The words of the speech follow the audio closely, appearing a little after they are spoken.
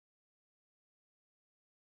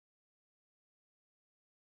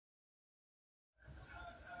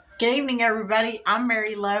Good evening, everybody. I'm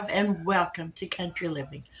Mary Love, and welcome to Country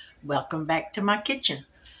Living. Welcome back to my kitchen.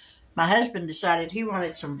 My husband decided he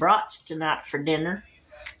wanted some brats tonight for dinner,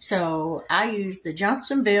 so I used the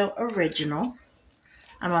Johnsonville Original.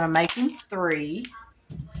 I'm going to make him 3,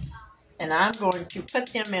 and I'm going to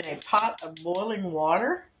put them in a pot of boiling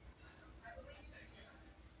water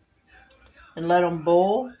and let them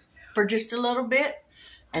boil for just a little bit.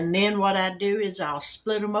 And then what I do is I'll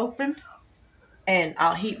split them open, and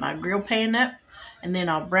I'll heat my grill pan up, and then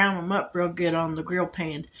I'll brown them up real good on the grill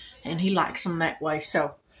pan, and he likes them that way.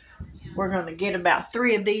 So we're going to get about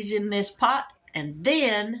 3 of these in this pot, and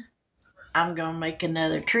then I'm going to make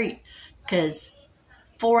another treat, because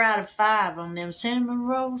 4 out of 5 on them cinnamon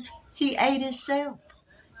rolls, he ate himself.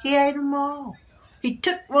 He ate them all. He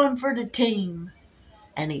took one for the team,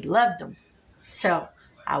 and he loved them. So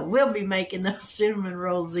I will be making those cinnamon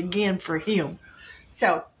rolls again for him.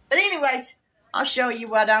 So, but anyways, I'll show you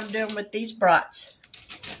what I'm doing with these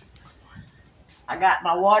brats. I got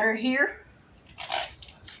my water here,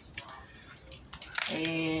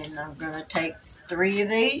 and I'm going to take 3 of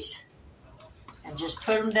these and just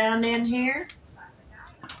put them down in here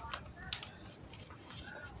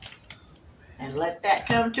and let that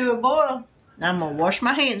come to a boil. Now I'm going to wash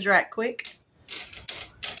my hands right quick,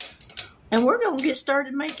 and we're going to get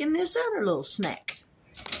started making this other little snack.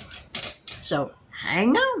 So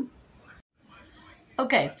hang on.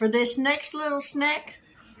 Okay, for this next little snack,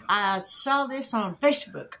 I saw this on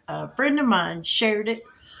Facebook. A friend of mine shared it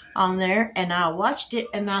on there, and I watched it,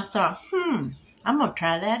 and I thought, I'm going to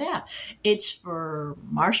try that out. It's for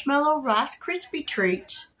marshmallow Rice Krispie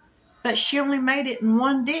treats, but she only made it in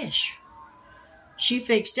one dish. She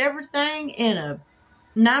fixed everything in a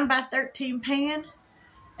 9x13 pan,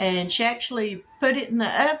 and she actually put it in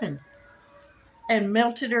the oven and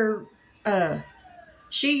melted her.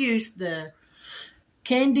 She used the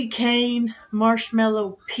candy cane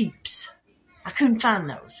marshmallow peeps. I couldn't find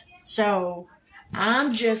those. So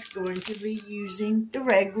I'm just going to be using the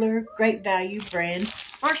regular Great Value brand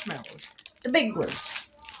marshmallows, the big ones.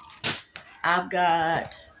 I've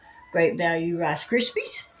got Great Value Rice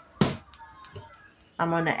Krispies. I'm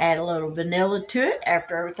going to add a little vanilla to it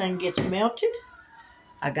after everything gets melted.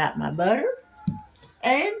 I got my butter,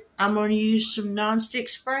 and I'm going to use some nonstick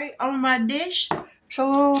spray on my dish.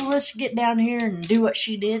 So let's get down here and do what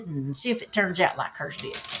she did and see if it turns out like hers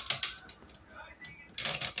did.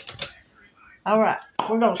 Alright,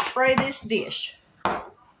 we're going to spray this dish.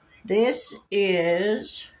 This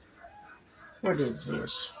is, what is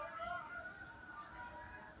this?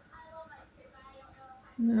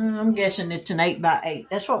 I'm guessing it's an 8x8.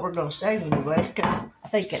 That's what we're going to say anyways, because I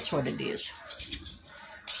think that's what it is.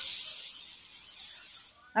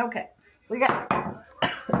 Okay, we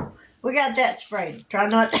got that sprayed. Try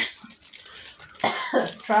not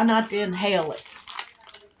to inhale it.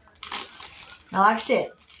 Now, like I said,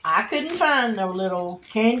 I couldn't find no little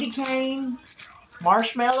candy cane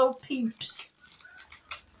marshmallow peeps,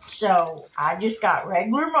 so I just got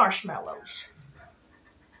regular marshmallows.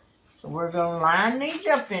 So we're going to line these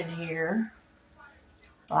up in here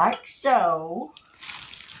like so.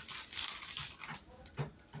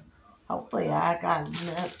 Hopefully I got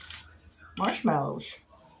enough marshmallows.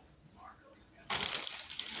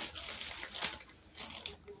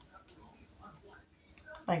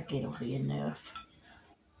 I think it'll be enough.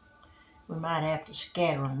 We might have to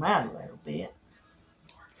scatter them out a little bit.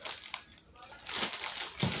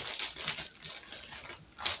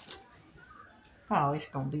 Oh, it's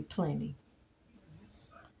going to be plenty.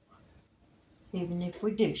 Even if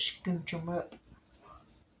we do scooch them up.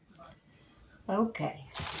 Okay.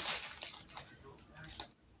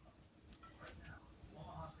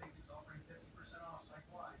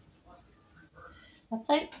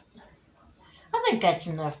 I think that's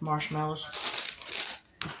enough marshmallows.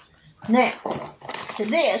 Now, to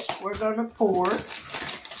this, we're going to pour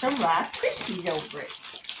some Rice Krispies over it.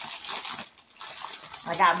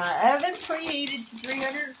 I got my oven preheated to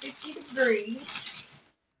 350 degrees.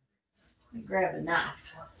 Let me grab a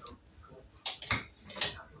knife.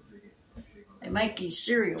 They make these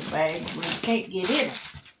cereal bags where you can't get in it.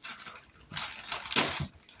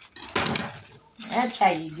 That's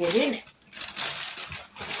how you get in it.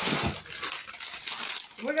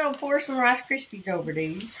 We're going to pour some Rice Krispies over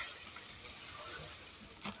these.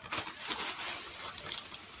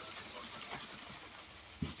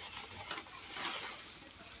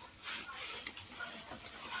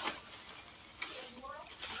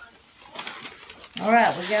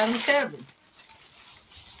 Alright, we got them covered.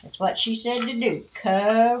 That's what she said to do.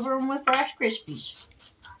 Cover them with Rice Krispies.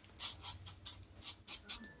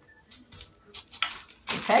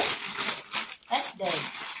 Okay? That's done.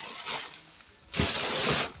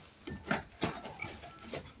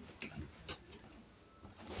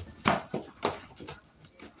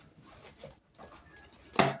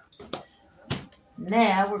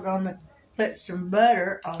 Now we're going to put some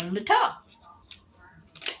butter on the top.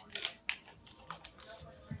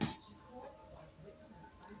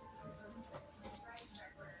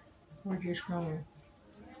 We're just going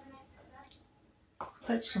to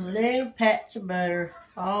put some little pats of butter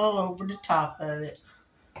all over the top of it.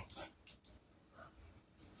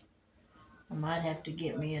 I might have to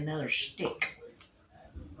get me another stick.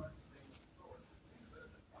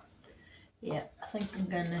 Yeah, I think I'm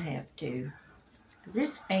going to have to.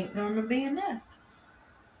 This ain't going to be enough.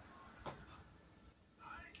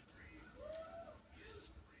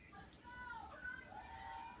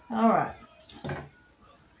 Alright.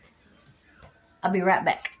 I'll be right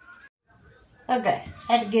back. Okay,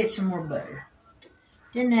 had to get some more butter.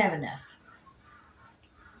 Didn't have enough.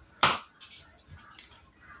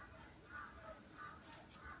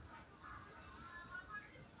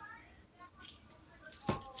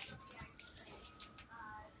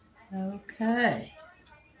 Okay.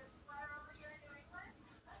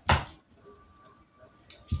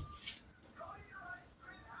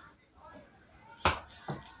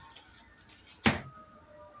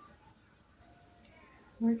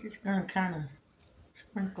 We're just going to kind of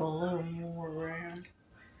sprinkle a little more around.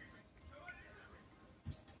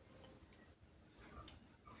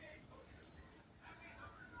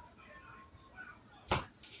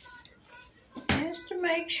 Just to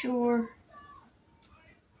make sure.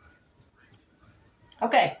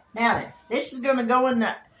 Okay, now then, this is going to go in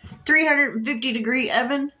the 350 degree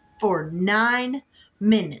oven for 9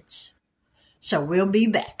 minutes. So we'll be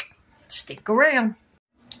back. Stick around.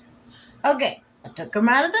 Okay, I took them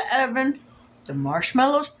out of the oven. The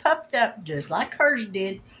marshmallows puffed up just like hers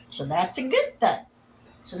did, so that's a good thing.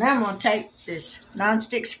 So now I'm going to take this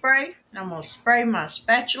nonstick spray, and I'm going to spray my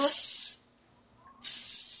spatula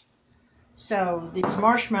so these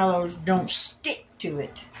marshmallows don't stick to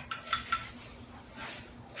it.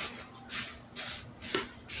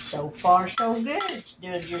 So far, so good. It's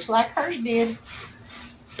doing just like hers did.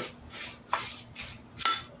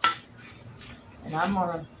 And I'm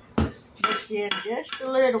going to mix in just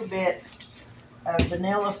a little bit of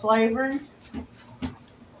vanilla flavoring.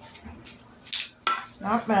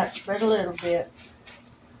 Not much, but a little bit.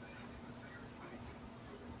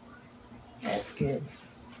 That's good.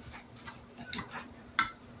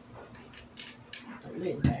 Put the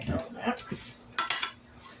lid back on now.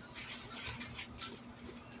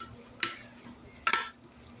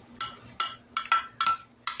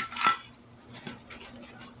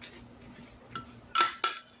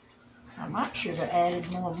 I might should have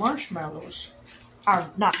added more marshmallows. Or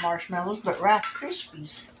not marshmallows, but Rice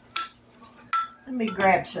Krispies. Let me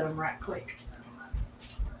grab some right quick.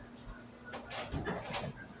 I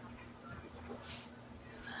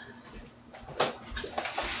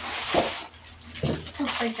don't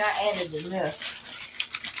think I added enough.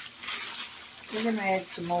 We're going to add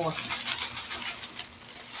some more.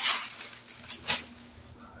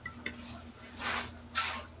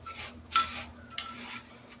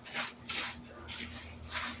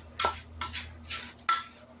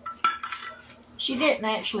 She didn't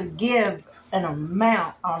actually give an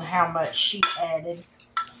amount on how much she added.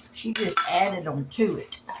 She just added them to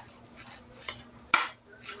it.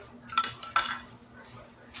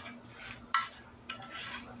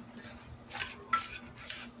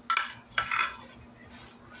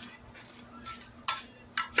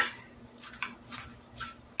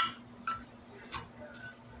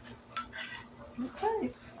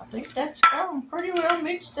 Okay, I think that's gotten pretty well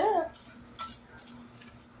mixed up.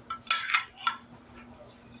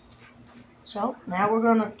 So now we're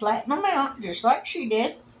going to flatten them out just like she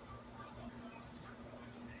did.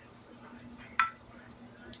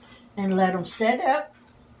 And let them set up.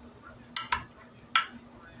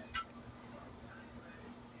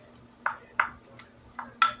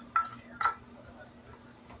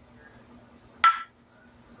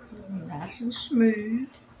 Nice and smooth.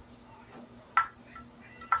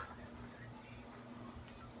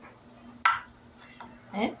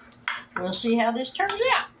 And we'll see how this turns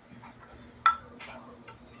out.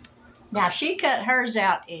 Now, she cut hers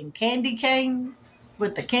out in candy cane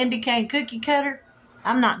with the candy cane cookie cutter.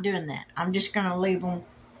 I'm not doing that. I'm just going to leave them.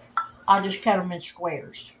 I'll just cut them in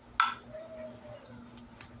squares.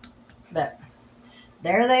 But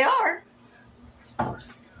there they are.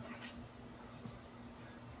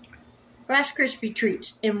 Rice Krispie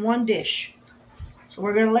treats in one dish. So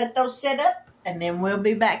we're going to let those set up, and then we'll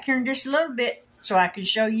be back here in just a little bit so I can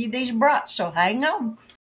show you these brats. So hang on.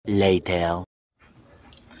 Later.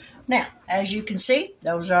 Now, as you can see,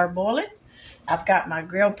 those are boiling. I've got my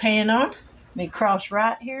grill pan on. Let me cross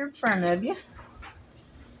right here in front of you.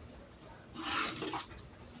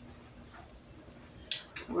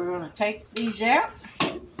 we're going to take these out.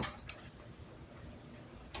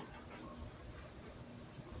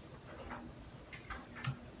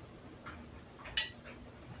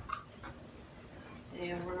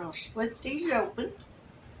 And we're going to split these open.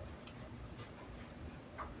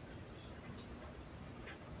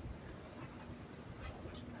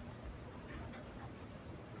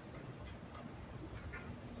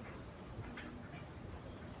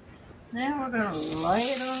 Now we're going to lay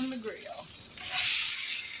it on the grill.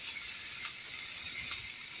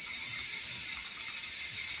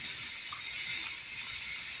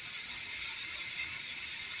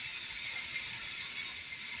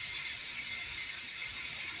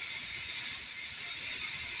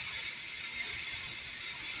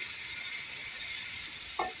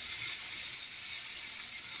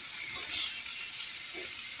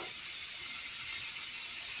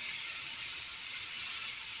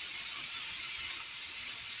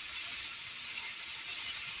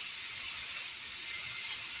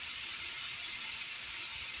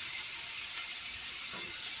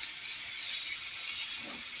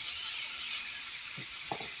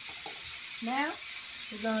 Now,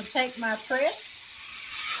 we're going to take my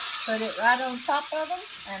press, put it right on top of them,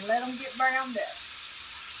 and let them get browned up.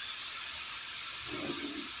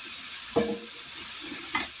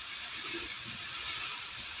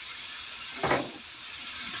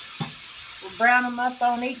 We'll brown them up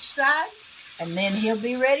on each side, and then he'll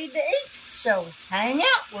be ready to eat. So, hang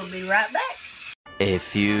out. We'll be right back. A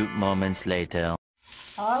few moments later.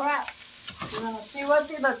 All right. We're going to see what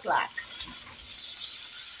they look like.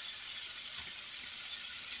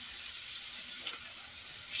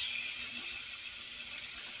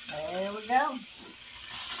 There we go.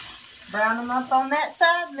 Brown them up on that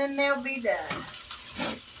side, and then they'll be done.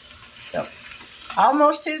 So,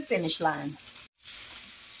 almost to the finish line.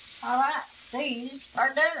 All right, these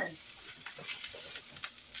are done.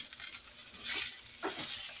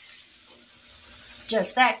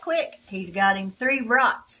 Just that quick, he's got him 3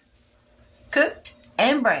 brats, cooked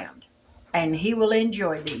and browned, and he will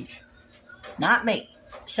enjoy these. Not me.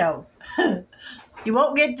 So, you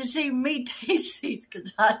won't get to see me taste these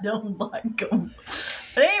because I don't like them.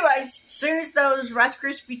 But anyways, as soon as those Rice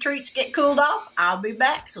Krispie treats get cooled off, I'll be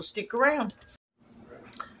back, so stick around.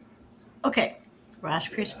 Okay, Rice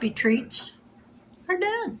Krispie treats are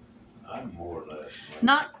done. I'm more or less.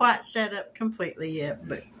 Not quite set up completely yet,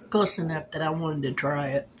 but close enough that I wanted to try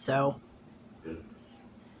it, so.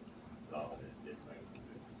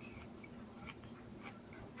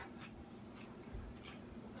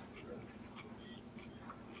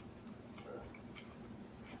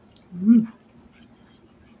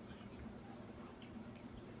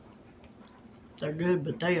 They're good,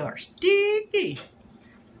 but they are sticky.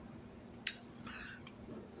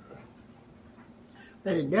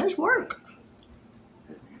 But it does work.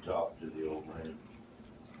 If you talk to the old man,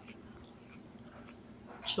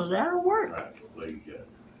 So that'll work. practically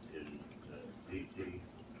is PT.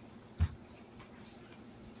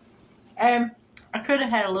 And I could have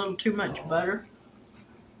had a little too much butter.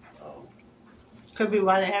 Oh, Could be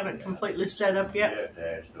why they haven't completely set up you yet. have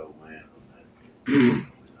to ask the old man on that.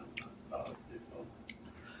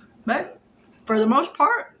 But for the most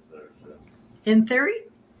part, There's in theory,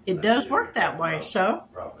 it does work that way. So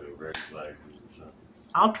probably a red flag or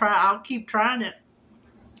something. I'll keep trying it.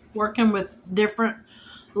 Working with different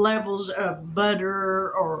levels of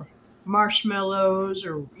butter or marshmallows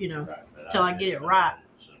or, till I get it right.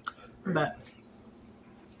 But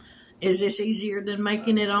is this easier than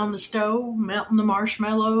making it on the stove, melting the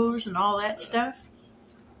marshmallows and all that stuff?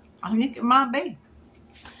 I think it might be.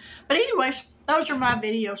 But anyways, those are my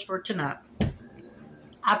videos for tonight.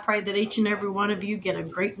 I pray that each and every one of you get a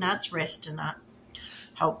great night's rest tonight.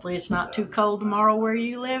 Hopefully it's not too cold tomorrow where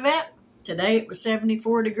you live at. Today it was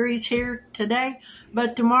 74 degrees here today,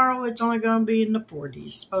 but tomorrow it's only going to be in the 40s.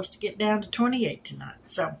 It's supposed to get down to 28 tonight.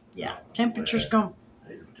 So, yeah, temperature's the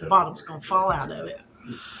bottom's going to fall out of it.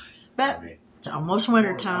 But it's almost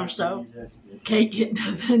winter time, so can't get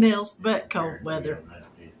nothing else but cold weather.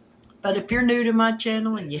 But if you're new to my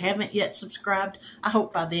channel and you haven't yet subscribed, I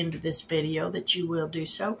hope by the end of this video that you will do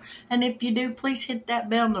so. And if you do, please hit that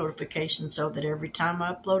bell notification so that every time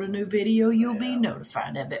I upload a new video, you'll be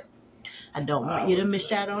notified of it. I don't want you to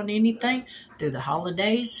miss out on anything. Through the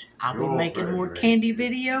holidays, I'll be making more candy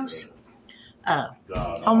videos.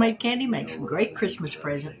 Homemade candy makes some great Christmas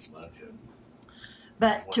presents.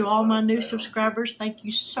 But to all my new subscribers, thank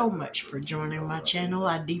you so much for joining my channel.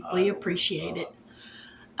 I deeply appreciate it.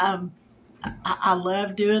 I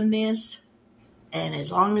love doing this, and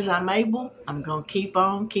as long as I'm able, I'm going to keep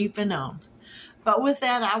on keeping on. But with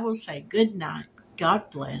that, I will say good night.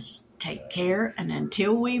 God bless. Take care. And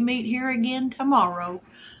until we meet here again tomorrow,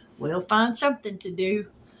 we'll find something to do.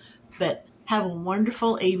 But have a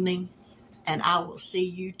wonderful evening, and I will see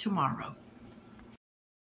you tomorrow.